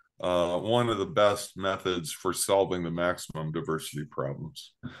one of the best methods for solving the maximum diversity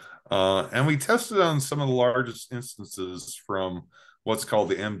problems. And we tested on some of the largest instances from what's called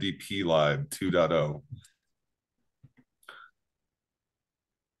the MDP Lab 2.0.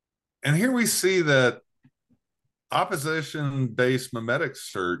 And here we see that opposition-based mimetic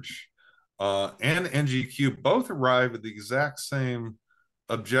search and NGQ both arrive at the exact same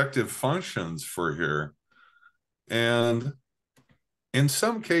objective functions for here. And in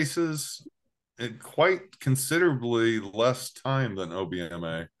some cases, quite considerably less time than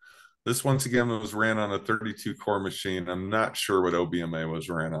OBMA. This, once again, was ran on a 32 core machine. I'm not sure what OBMA was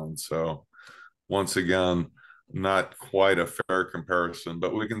ran on. So once again, not quite a fair comparison,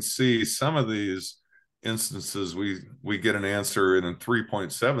 but we can see some of these instances, we get an answer in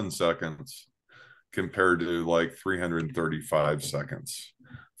 3.7 seconds compared to like 335 seconds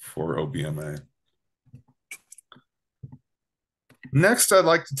for OBMA. Next, I'd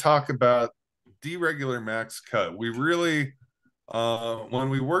like to talk about deregular max cut. We really, when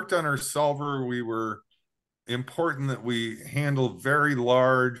we worked on our solver, we were important that we handle very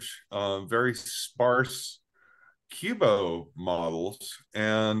large, very sparse QUBO models,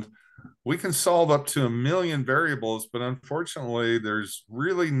 and we can solve up to 1 million variables, but unfortunately, there's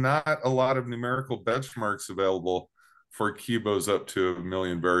really not a lot of numerical benchmarks available for QUBOs up to 1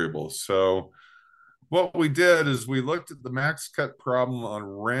 million variables. So what we did is we looked at the max cut problem on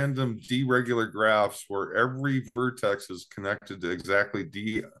random d-regular graphs where every vertex is connected to exactly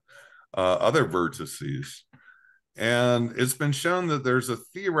d other vertices. And it's been shown that there's a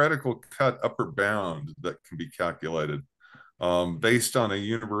theoretical cut upper bound that can be calculated based on a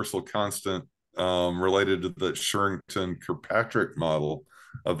universal constant related to the Sherrington-Kirkpatrick model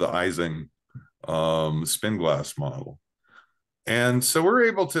of the Ising spin glass model. And so we're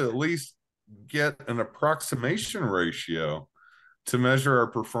able to at least get an approximation ratio to measure our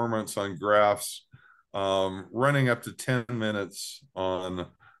performance on graphs running up to 10 minutes on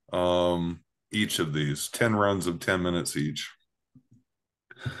each of these, 10 runs of 10 minutes each.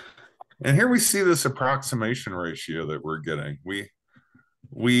 And here we see this approximation ratio that we're getting.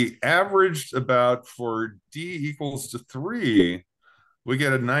 We averaged about, for D equals to 3, we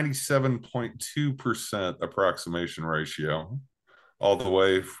get a 97.2% approximation ratio, all the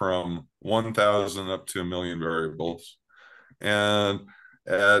way from 1,000 up to 1,000,000 variables. And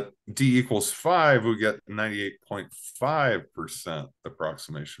at D equals 5, we get 98.5%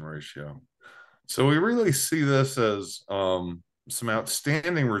 approximation ratio. So we really see this as some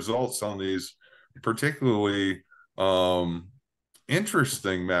outstanding results on these particularly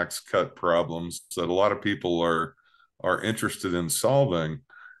interesting max cut problems that a lot of people are interested in solving.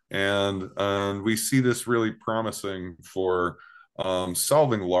 And we see this really promising for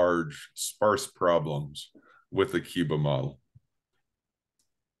solving large, sparse problems with the Cubo model.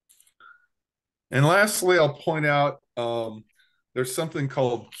 And lastly, I'll point out there's something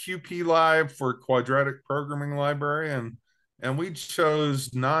called QP-Lib for Quadratic Programming Library, and we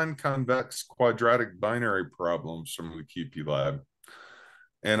chose non-convex quadratic binary problems from the QP-Lib.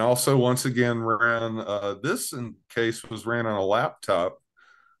 And also, once again, ran, this case was ran on a laptop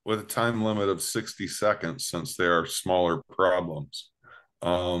with a time limit of 60 seconds since they are smaller problems.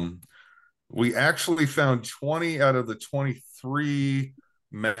 We actually found 20 out of the 23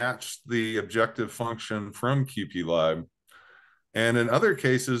 matched the objective function from QP-Lib. And in other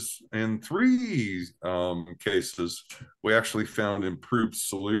cases, in 3 cases, we actually found improved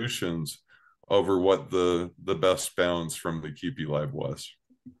solutions over what the best bounds from the QP-Lib was.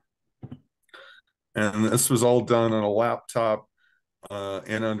 And this was all done on a laptop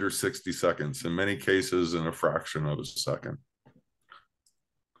in under 60 seconds, in many cases in a fraction of a second.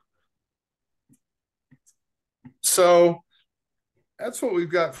 So that's what we've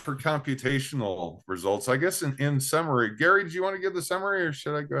got for computational results. I guess in summary, Gary, do you want to give the summary, or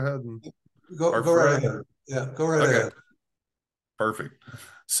should I go ahead and go right ahead? Yeah, go right ahead. Perfect.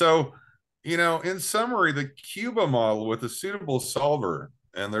 So, you know, in summary, the Cubo model with a suitable solver,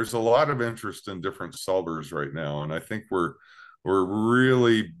 and there's a lot of interest in different solvers right now, and I think we're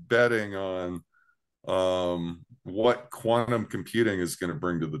really betting on what quantum computing is going to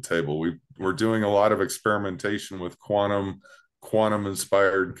bring to the table. We're doing a lot of experimentation with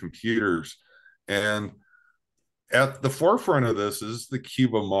quantum-inspired computers, and at the forefront of this is the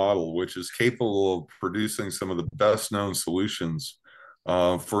Cubo model, which is capable of producing some of the best known solutions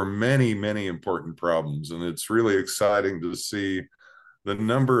for many, many important problems. And it's really exciting to see the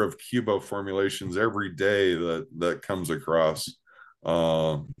number of Cubo formulations every day that comes across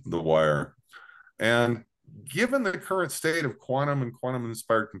the wire. And given the current state of quantum and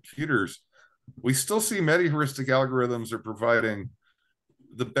quantum-inspired computers, we still see meta-heuristic algorithms are providing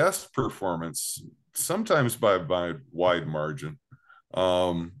the best performance, sometimes by wide margin.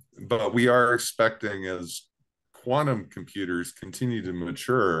 But we are expecting, as quantum computers continue to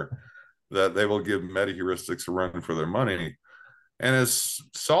mature, that they will give meta-heuristics a run for their money. And as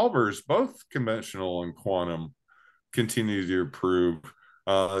solvers, both conventional and quantum, continue to improve,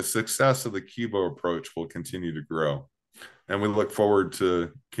 the success of the Cubo approach will continue to grow. And we look forward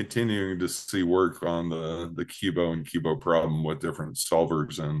to continuing to see work on the Cubo and Cubo problem with different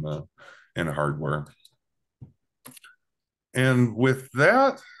solvers and hardware. And with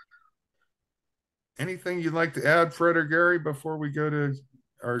that, anything you'd like to add, Fred or Gary, before we go to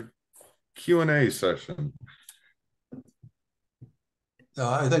our Q&A session? No,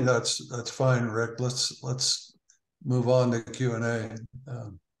 I think that's fine, Rick. Let's move on to Q&A.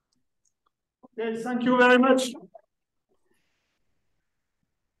 Okay, thank you very much.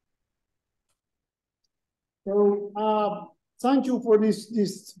 So thank you for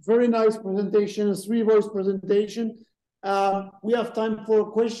this very nice presentation, 3-voice presentation. We have time for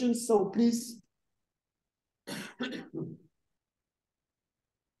questions, so please. The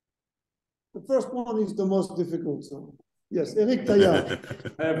first one is the most difficult. So yes, Eric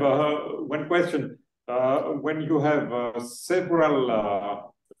Taillard. I have one question. When you have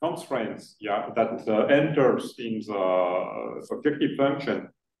several constraints, that enters in the objective function,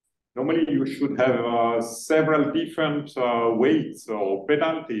 normally you should have several different weights or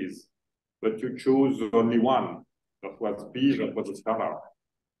penalties, but you choose only one. That was B, that was a scalar.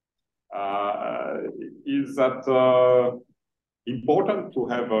 Is that important to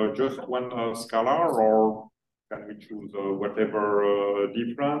have just one scalar, or can we choose whatever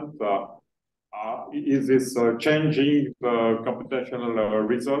different? Is this changing the computational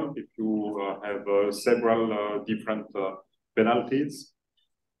result if you have several different penalties?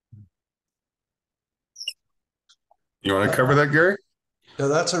 You want to cover that, Gary? Yeah,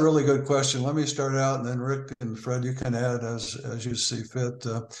 that's a really good question. Let me start out, and then Rick and Fred, you can add as you see fit.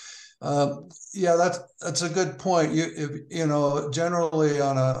 Yeah, that's a good point. You know, generally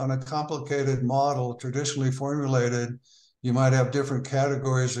on a complicated model, traditionally formulated, you might have different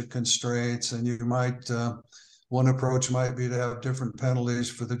categories of constraints, and you might one approach might be to have different penalties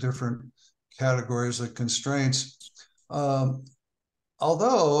for the different categories of constraints.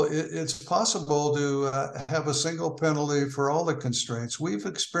 Although it's possible to have a single penalty for all the constraints. We've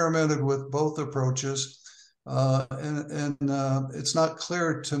experimented with both approaches, and it's not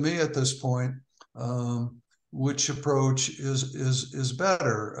clear to me at this point which approach is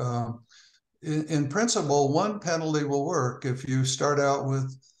better. In principle, one penalty will work if you start out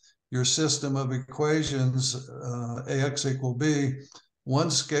with your system of equations, AX equal B. One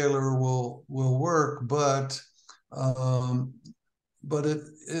scalar will work, but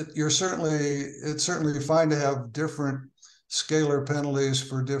it's certainly fine to have different scalar penalties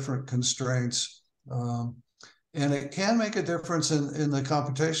for different constraints, and it can make a difference in the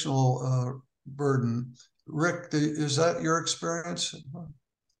computational burden. Rick, is that your experience?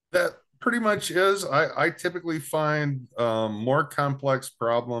 That pretty much is. I typically find more complex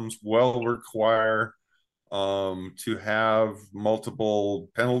problems will require to have multiple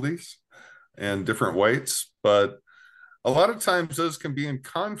penalties and different weights, but a lot of times those can be in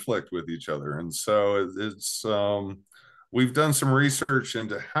conflict with each other. And so it's we've done some research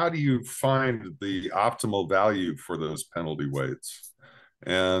into how do you find the optimal value for those penalty weights.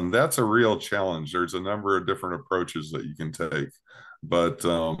 And that's a real challenge. There's a number of different approaches that you can take, but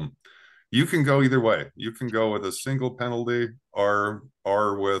you can go either way. You can go with a single penalty or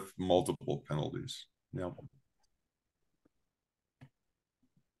with multiple penalties. Yeah.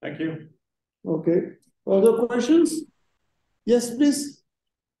 Thank you. Okay. Other questions? Yes, please.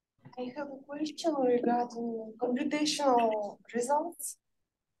 I have a question regarding computational results.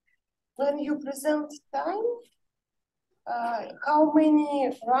 When you present time, how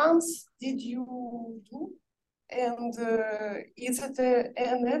many runs did you do? And is it an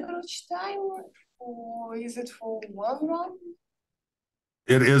average time, or is it for one run?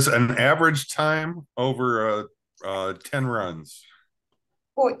 It is an average time over 10 runs.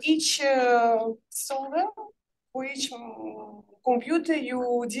 For each solver, for each computer,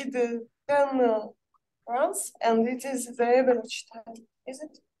 you did 10 runs, and it is the average time, is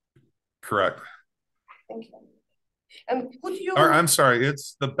it? Correct. Thank you. And could you? Or, I'm sorry,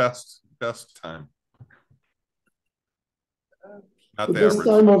 it's the best time. Not The the best average.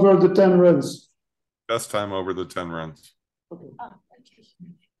 time over the 10 runs. Best time over the 10 runs. Okay. Okay.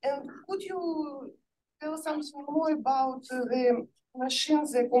 And could you tell something more about the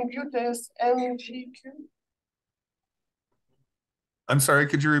machines, the computers, NGQ? Uh, I'm sorry,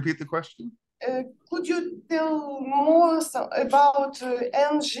 could you repeat the question? Could you tell more about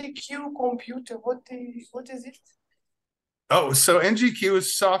NGQ computer? What is it? Oh, so NGQ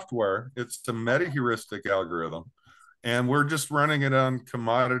is software. It's a meta-heuristic algorithm, and we're just running it on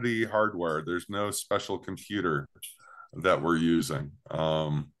commodity hardware. There's no special computer that we're using.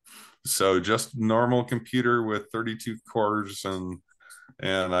 So just normal computer with 32 cores, and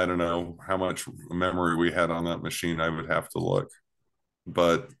I don't know how much memory we had on that machine. I would have to look,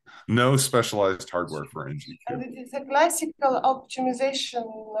 but no specialized hardware for NGQ. And it is a classical optimization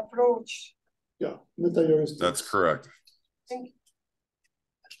approach. Yeah, meta-heuristics. That's correct. Thank you.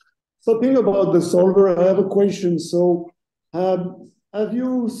 Talking about the solver, I have a question. So have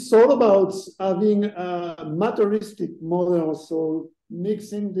you thought about having a materialistic model, so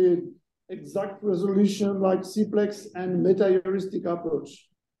mixing the exact resolution like Cplex and meta-heuristic approach?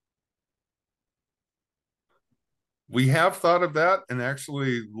 We have thought of that, and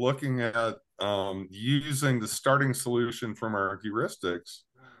actually looking at using the starting solution from our heuristics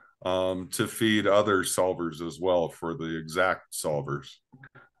to feed other solvers as well for the exact solvers.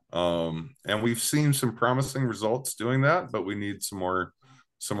 And we've seen some promising results doing that, but we need some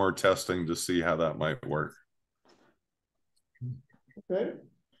more testing to see how that might work. Okay.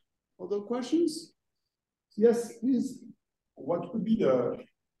 Other questions? Yes, please. What would be the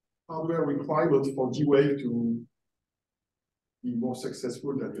hardware requirement for D-Wave be more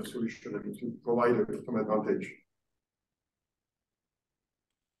successful than your solution and to provide a customer advantage.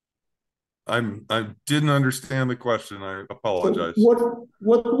 I didn't understand the question. I apologize. So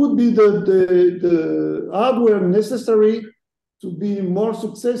what would be the hardware necessary to be more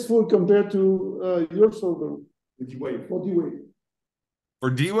successful compared to your solver? The D-Wave. For D-Wave. For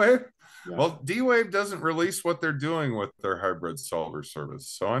D-Wave? Yeah. Well, D-Wave doesn't release what they're doing with their hybrid solver service,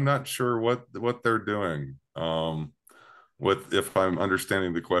 so I'm not sure what they're doing. If I'm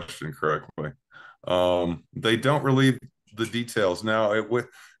understanding the question correctly, they don't release the details. Now,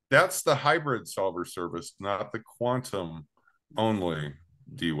 that's the hybrid solver service, not the quantum only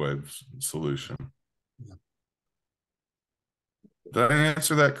D-Wave solution. Did I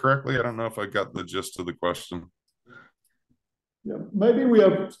answer that correctly? I don't know if I got the gist of the question. Yeah, maybe we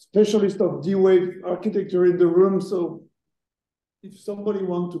have specialists of D-Wave architecture in the room, so if somebody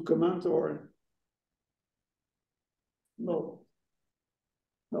wants to comment or no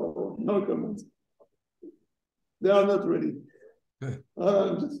comments. They are not ready.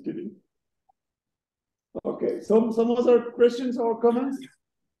 I'm just kidding. Okay, some other questions or comments?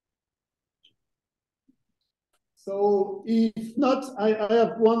 So if not, I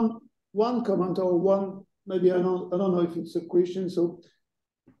have one comment or one, maybe I don't know if it's a question. So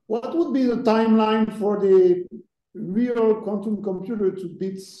what would be the timeline for the real quantum computer to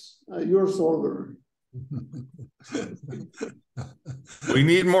beat your solver? We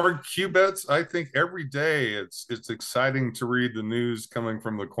need more qubits. I think every day it's exciting to read the news coming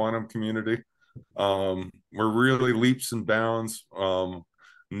from the quantum community. We're really leaps and bounds.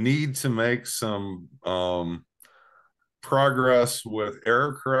 Need to make some progress with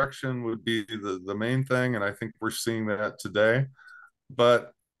error correction would be the main thing, and I think we're seeing that today.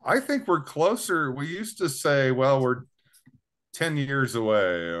 But I think we're closer. We used to say, well, we're 10 years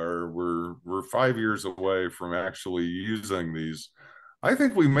away, or we're 5 years away from actually using these. I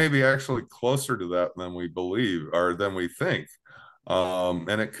think we may be actually closer to that than we believe, or than we think.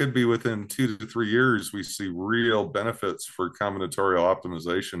 And it could be within 2 to 3 years we see real benefits for combinatorial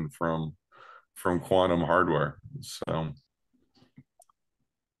optimization from quantum hardware. So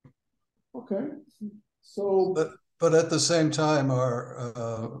okay, so but at the same time,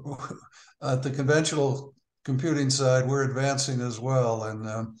 at the conventional computing side, we're advancing as well, and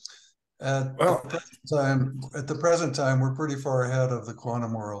at the present time, we're pretty far ahead of the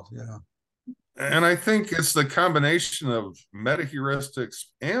quantum world. Yeah. And I think it's the combination of metaheuristics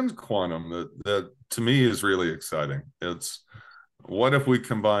and quantum that to me is really exciting. It's what if we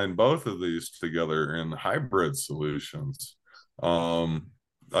combine both of these together in hybrid solutions?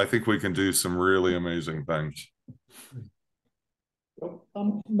 I think we can do some really amazing things.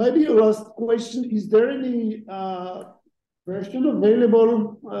 Maybe a last question. Is there any version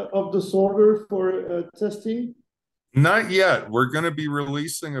available of the solver for testing? Not yet. We're going to be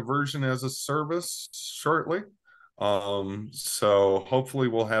releasing a version as a service shortly. So hopefully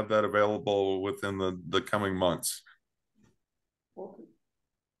we'll have that available within the coming months. Okay.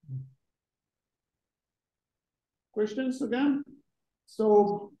 Questions again?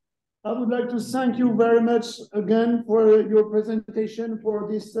 So I would like to thank you very much again for your presentation, for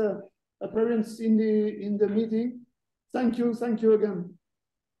this appearance in the meeting. Thank you again.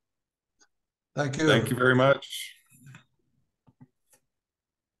 Thank you. Thank you very much.